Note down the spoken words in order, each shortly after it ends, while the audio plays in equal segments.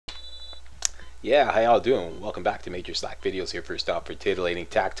Yeah, how y'all doing? Welcome back to MajorSlackVideos here. First off, for titillating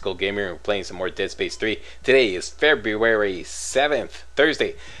tactical gamer, and we're playing some more Dead Space 3. Today is February 7th,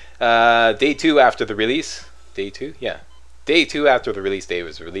 Thursday. Day 2 after the release. Day 2? Yeah. Day 2 after the release day. It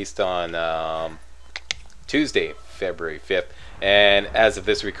was released on Tuesday, February 5th. And as of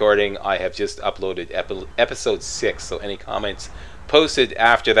this recording, I have just uploaded episode 6. So any comments posted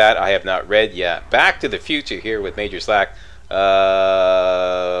after that, I have not read yet. Back to the future here with Major Slack.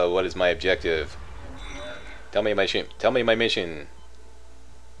 What is my objective? Tell me my mission.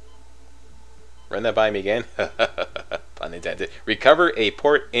 Run that by me again. Pun intended. Recover a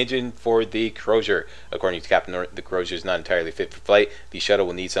port engine for the Crozier. According to Captain Norton, the Crozier is not entirely fit for flight. The shuttle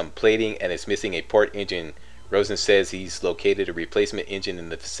will need some plating and is missing a port engine. Rosen says he's located a replacement engine in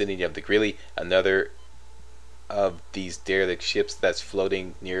the vicinity of the Greely, another of these derelict ships that's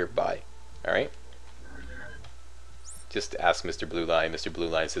floating nearby. Alright. Just ask Mr. Blue Line. Mr. Blue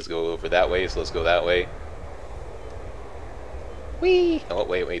Line says go over that way, so let's go that way. Whee! Oh,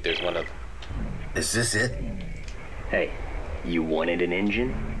 wait, there's one of... Is this it? Hey, you wanted an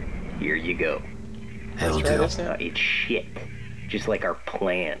engine? Here you go. It'll do. It's shit. Just like our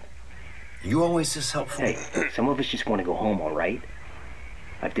plan. You always this helpful. Hey, some of us just want to go home, all right?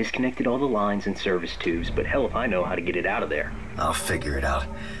 I've disconnected all the lines and service tubes, but hell if I know how to get it out of there. I'll figure it out.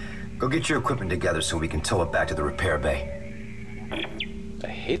 Go get your equipment together so we can tow it back to the repair bay. I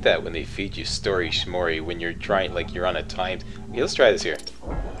hate that when they feed you story schmory when you're trying, like you're on a timed... Okay, let's try this here.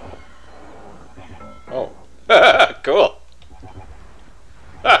 Oh. Cool.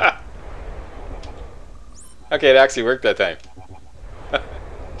 Okay, it actually worked that time.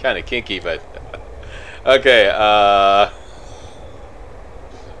 Kind of kinky, but... Okay,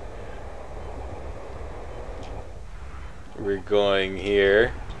 we're going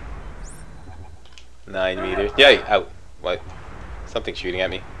here. 9 meters. Yeah, out. What? Something's shooting at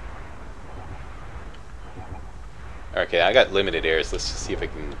me. Okay, I got limited air, so let's just see if I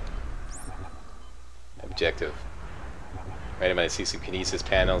can... Objective. Right, I'm gonna see some kinesis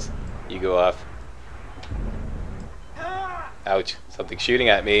panels. You go off. Ouch. Something's shooting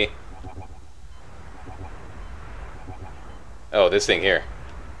at me. Oh, this thing here.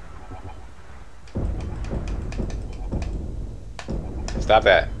 Stop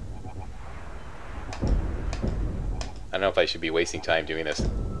that. I don't know if I should be wasting time doing this.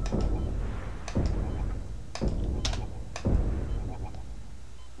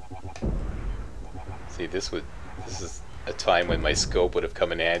 See, this is a time when my scope would have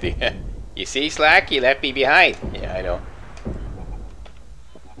come in handy. You see, Slack? You left me behind. Yeah, I know.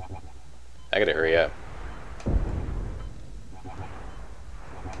 I gotta hurry up.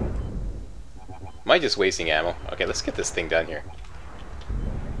 Am I just wasting ammo? Okay, let's get this thing done here.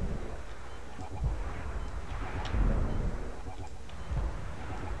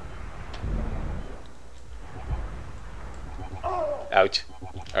 Ouch.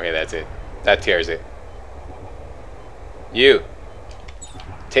 Okay, that's it. That tears it. You!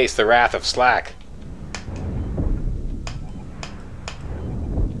 Taste the wrath of Slack.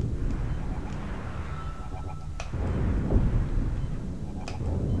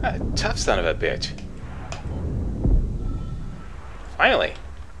 Ah, tough son of a bitch. Finally.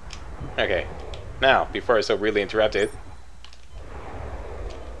 Okay. Now, before I so really interrupted.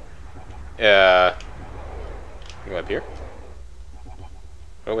 Go up here.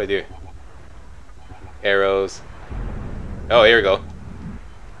 What do I do? Arrows. Oh, here we go.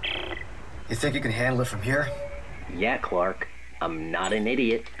 You think you can handle it from here? Yeah, Clark. I'm not an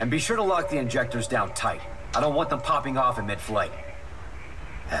idiot. And be sure to lock the injectors down tight. I don't want them popping off in mid-flight.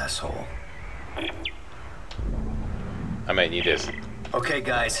 Asshole. I might need this. Okay,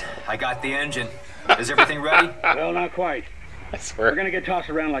 guys. I got the engine. Is everything ready? Well, not quite. I swear. We're gonna get tossed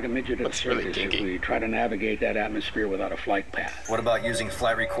around like a midget at the Looks really circus if kinky. we try to navigate that atmosphere without a flight path. What about using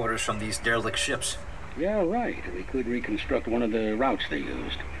flight recorders from these derelict ships? Yeah, right. We could reconstruct one of the routes they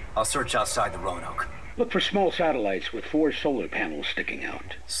used. I'll search outside the Roanoke. Look for small satellites with 4 solar panels sticking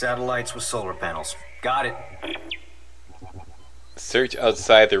out. Satellites with solar panels. Got it. Search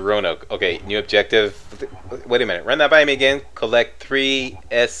outside the Roanoke. Okay, new objective. Wait a minute. Run that by me again. Collect 3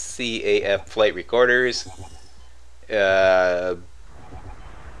 S.C.A.F. flight recorders. At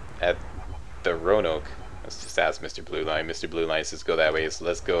the Roanoke. Let's just ask Mr. Blue Line. Mr. Blue Line says go that way, so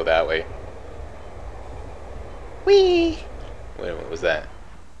let's go that way. Whee! Wait a minute, what was that?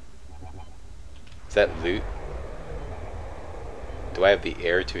 Is that loot? Do I have the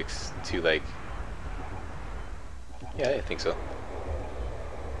air to like... Yeah, I think so.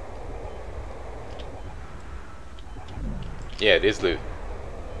 Yeah, it is loot.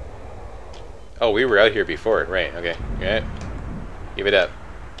 Oh, we were out here before, right? Okay. Yeah. Give it up.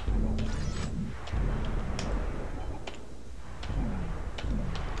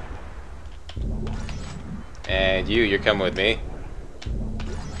 And you're coming with me.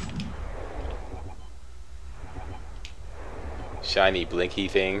 Shiny blinky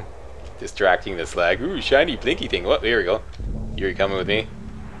thing. Distracting the slag. Ooh, shiny blinky thing. What? Here we go. You're coming with me.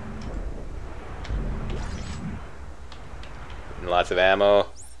 And lots of ammo.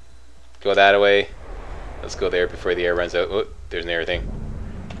 Go that way. Let's go there before the air runs out. Oh, there's an air thing.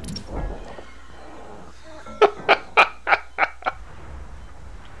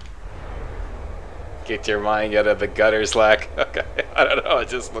 Get your mind out of the gutter, Slack. Okay, I don't know. It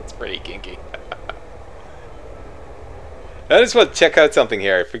just looks pretty kinky. I just want to check out something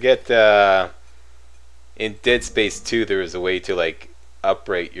here. I forget, in Dead Space 2 there was a way to like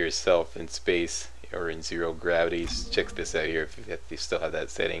upright yourself in space or in zero gravity. Check this out here if you still have that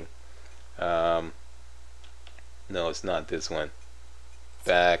setting. No, it's not this one.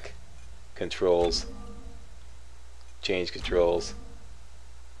 Back, controls, change controls.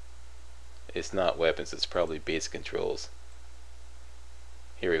 It's not weapons, it's probably base controls.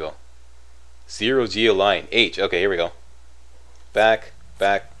 Here we go. Zero G align. H. Okay, here we go. Back,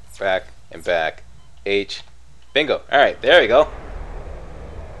 back, back, and back. H. Bingo. Alright, there we go.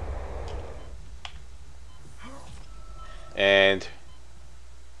 And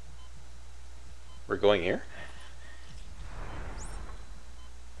we're going here.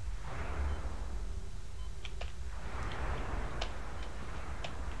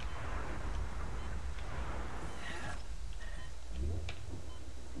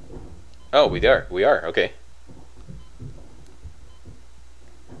 Oh, we are. We are. Okay.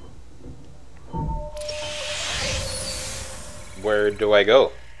 Where do I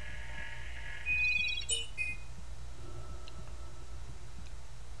go?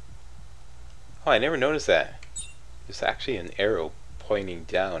 Oh, I never noticed that. There's actually an arrow pointing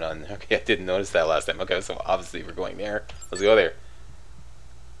down on... Okay, I didn't notice that last time. Okay, so obviously we're going there. Let's go there.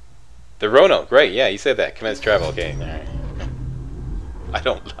 The Roanoke, right? Yeah, you said that. Commence travel. Okay, all right. I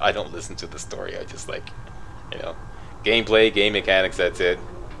don't listen to the story. I just like, you know, gameplay, game mechanics. That's it.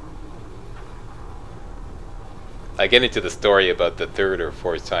 I get into the story about the third or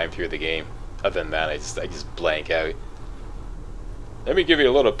fourth time through the game. Other than that, I just blank out. Let me give you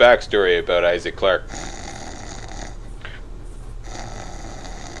a little backstory about Isaac Clarke.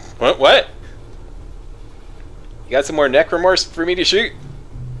 What? You got some more neck remorse for me to shoot?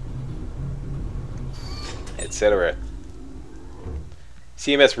 Etc.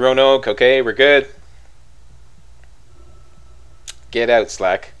 CMS Roanoke, okay, we're good. Get out,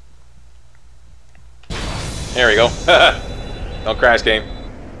 Slack. There we go. Don't crash, game.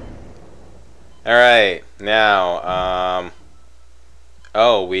 Alright, now,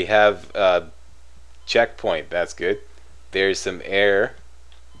 oh, we have a checkpoint, that's good. There's some air.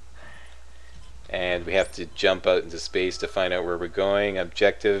 And we have to jump out into space to find out where we're going.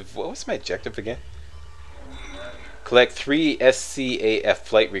 Objective, what was my objective again? Collect 3 S.C.A.F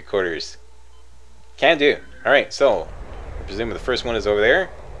flight recorders. Can do. Alright, so I presume the first one is over there.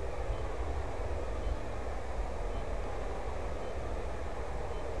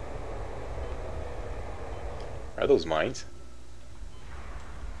 Are those mines?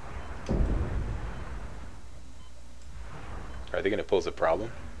 Are they going to pose a problem?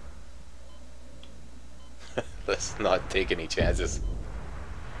 Let's not take any chances.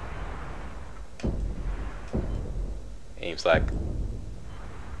 Aim, Slack.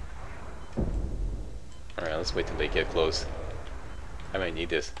 Alright, let's wait till they get close. I might need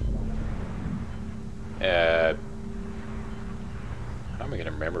this. How am I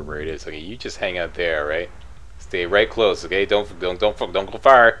gonna remember where it is? Okay, you just hang out there, right? Stay right close, okay? Don't go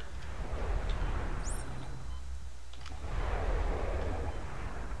far.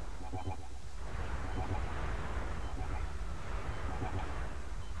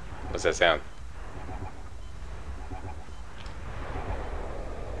 What's that sound?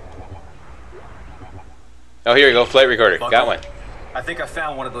 Oh, here you go, flight recorder. Buckle. Got one. I think I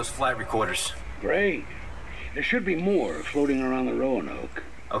found one of those flight recorders. Great. There should be more floating around the Roanoke.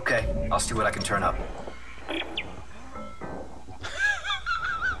 Okay, I'll see what I can turn up.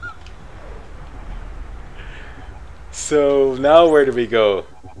 So now where do we go?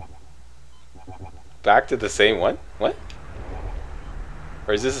 Back to the same one? What?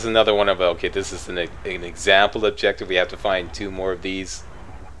 Or is this another one of... Okay, this is an example objective. We have to find 2 more of these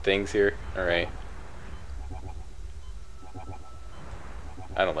things here. Alright.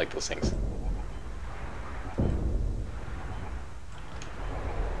 I don't like those things.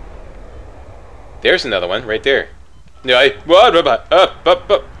 There's another one right there. No,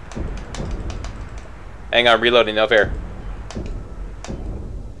 up. Hang on, reloading, no fair.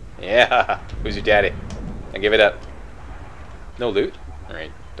 Yeah, who's your daddy? And give it up. No loot?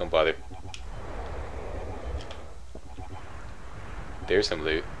 Alright, don't bother. There's some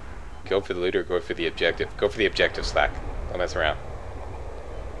loot. Go for the loot or go for the objective. Go for the objective, Slack. Don't mess around.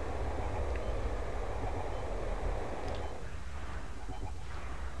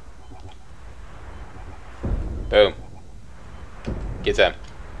 Boom. Get them.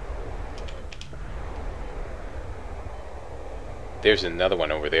 There's another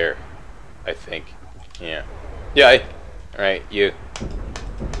one over there, I think. Yeah. Yeah. Alright, you.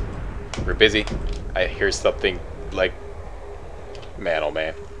 We're busy. I hear something like... Man, oh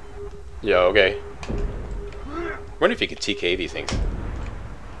man. Yeah, okay. Wonder if you could TK these things.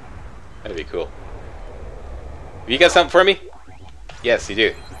 That'd be cool. You got something for me? Yes, you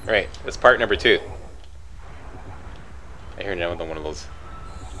do. Alright, that's part number 2. I hear another one of those.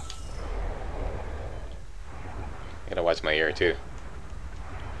 I gotta watch my ear too.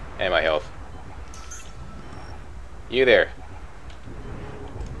 And my health. You there.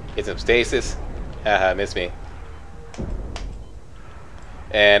 Get some stasis. Haha, miss me.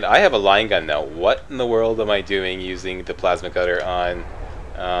 And I have a line gun now. What in the world am I doing using the plasma cutter on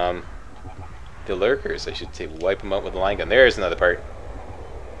the lurkers? I should wipe them out with a line gun. There's another part.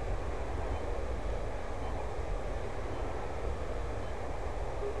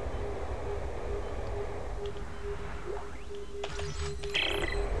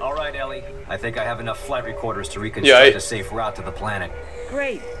 All right, Ellie. I think I have enough flight recorders to reconstruct a safe route to the planet.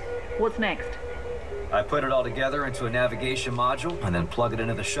 Great. What's next? I put it all together into a navigation module and then plug it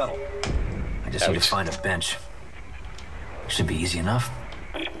into the shuttle. I just need to find a bench. Should be easy enough.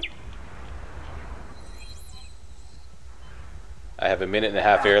 I have a minute and a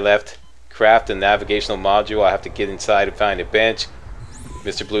half air left. Craft a navigational module. I have to get inside and find a bench.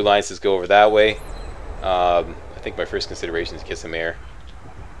 Mr. Blue Line says go over that way. I think my first consideration is get some air.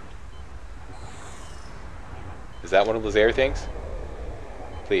 Is that one of those air things?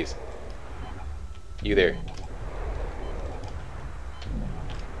 Please. You there.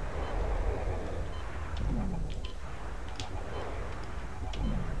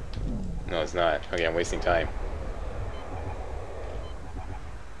 No, it's not. Okay, I'm wasting time.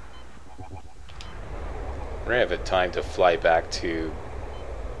 We're gonna have a time to fly back to...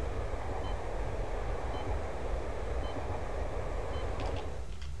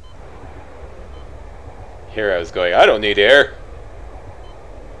 Here I was going, I don't need air.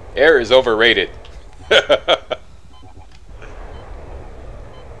 Air is overrated.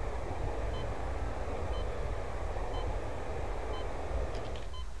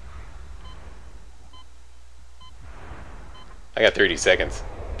 I got 30 seconds.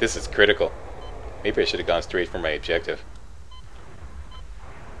 This is critical. Maybe I should have gone straight for my objective.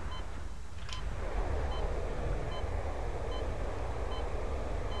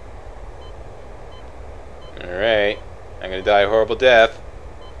 Alright. I'm gonna die a horrible death.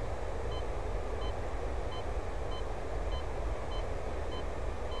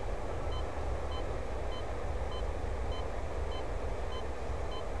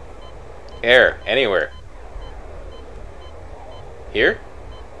 Air, anywhere. Here?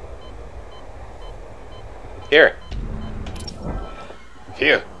 Here.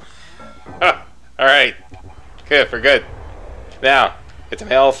 Phew. Ah, alright. Good, we're good. Now, get some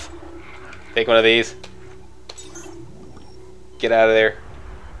health. Take one of these. Get out of there.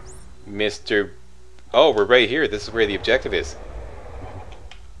 Mr. Oh, we're right here. This is where the objective is.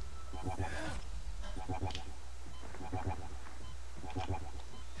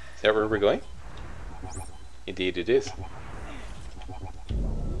 Is that where we're going? Indeed it is.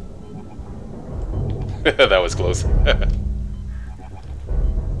 That was close.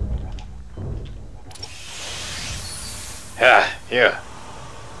 Ah, yeah.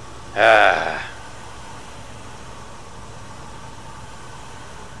 Ah.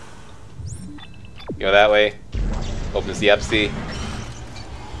 Go that way. Opens the FC.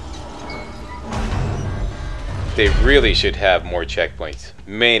 They really should have more checkpoints.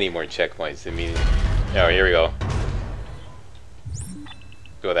 Many more checkpoints. I mean, oh, here we go.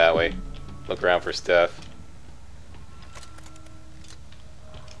 Go that way. Look around for stuff.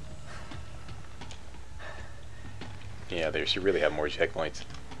 Yeah, they should really have more checkpoints.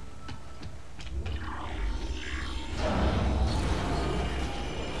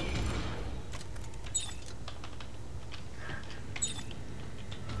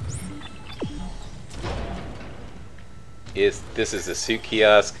 This is a suit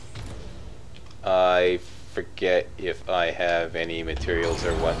kiosk. I forget if I have any materials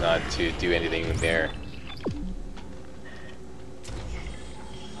or whatnot to do anything in there.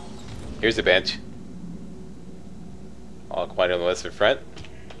 Here's a bench. All quiet on the western front.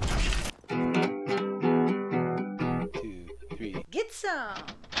 2, 3. Get some!